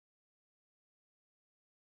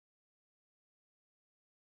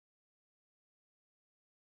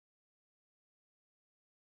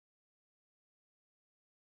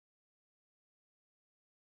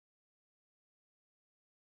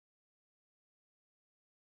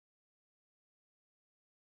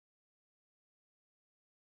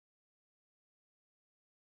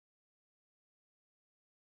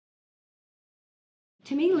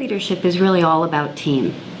To me, leadership is really all about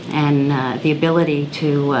team and the ability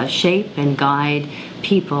to shape and guide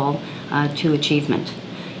people to achievement.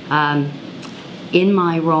 In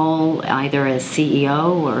my role, either as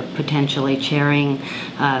CEO or potentially chairing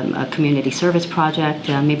a community service project,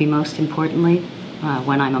 maybe most importantly,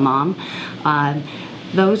 when I'm a mom,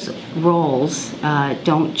 those roles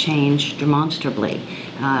don't change demonstrably.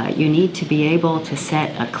 You need to be able to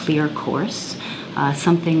set a clear course,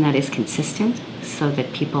 something that is consistent, so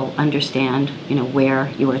that people understand, where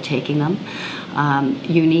you are taking them.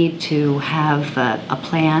 You need to have a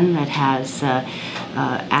plan that has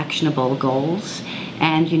actionable goals,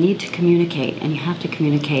 and you need to communicate, and you have to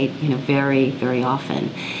communicate, very, very often.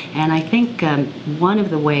 And I think one of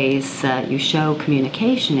the ways you show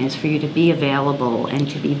communication is for you to be available and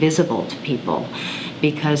to be visible to people,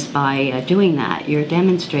 because by doing that, you're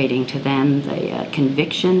demonstrating to them the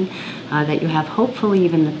conviction that you have, hopefully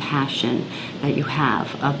even the passion that you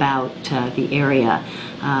have about the area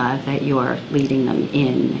that you're leading them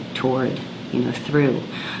in, toward, through.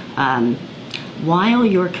 While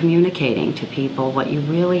you're communicating to people, what you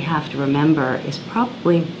really have to remember is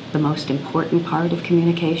probably the most important part of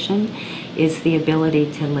communication is the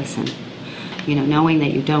ability to listen. Knowing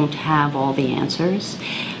that you don't have all the answers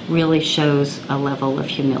really shows a level of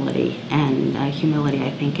humility, and humility,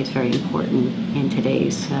 I think, is very important in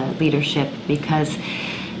today's leadership, because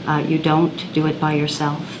you don't do it by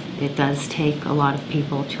yourself. It does take a lot of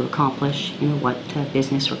people to accomplish what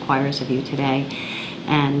business requires of you today,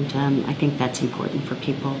 and I think that's important for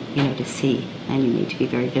people to see, and you need to be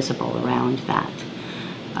very visible around that.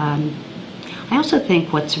 I also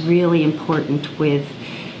think what's really important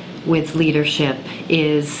with leadership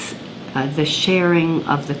is the sharing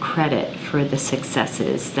of the credit for the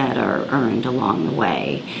successes that are earned along the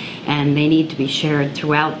way. And they need to be shared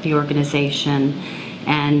throughout the organization.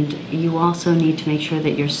 And you also need to make sure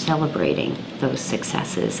that you're celebrating those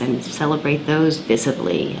successes and celebrate those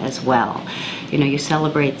visibly as well. You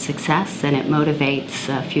celebrate success and it motivates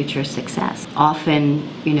future success. Often,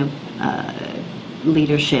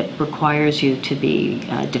 leadership requires you to be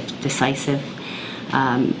decisive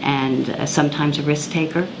and sometimes a risk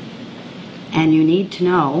taker. And you need to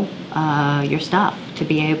know your stuff to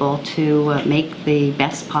be able to make the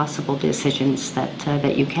best possible decisions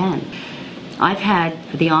that you can. I've had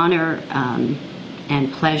the honor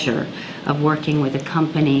and pleasure of working with a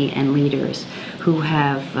company and leaders who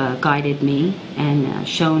have guided me and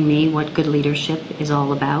shown me what good leadership is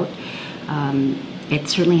all about. It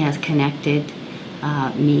certainly has connected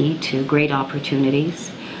me to great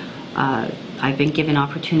opportunities. I've been given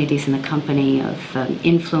opportunities in the company of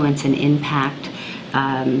influence and impact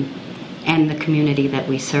and the community that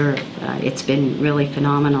we serve. It's been really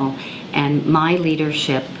phenomenal. And my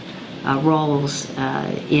leadership roles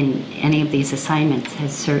in any of these assignments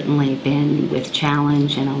has certainly been with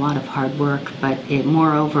challenge and a lot of hard work, but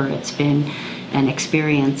moreover, it's been an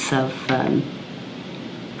experience of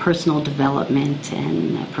personal development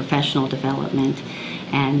and professional development,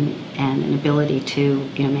 and an ability to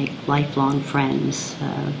make lifelong friends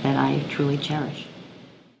that I truly cherish.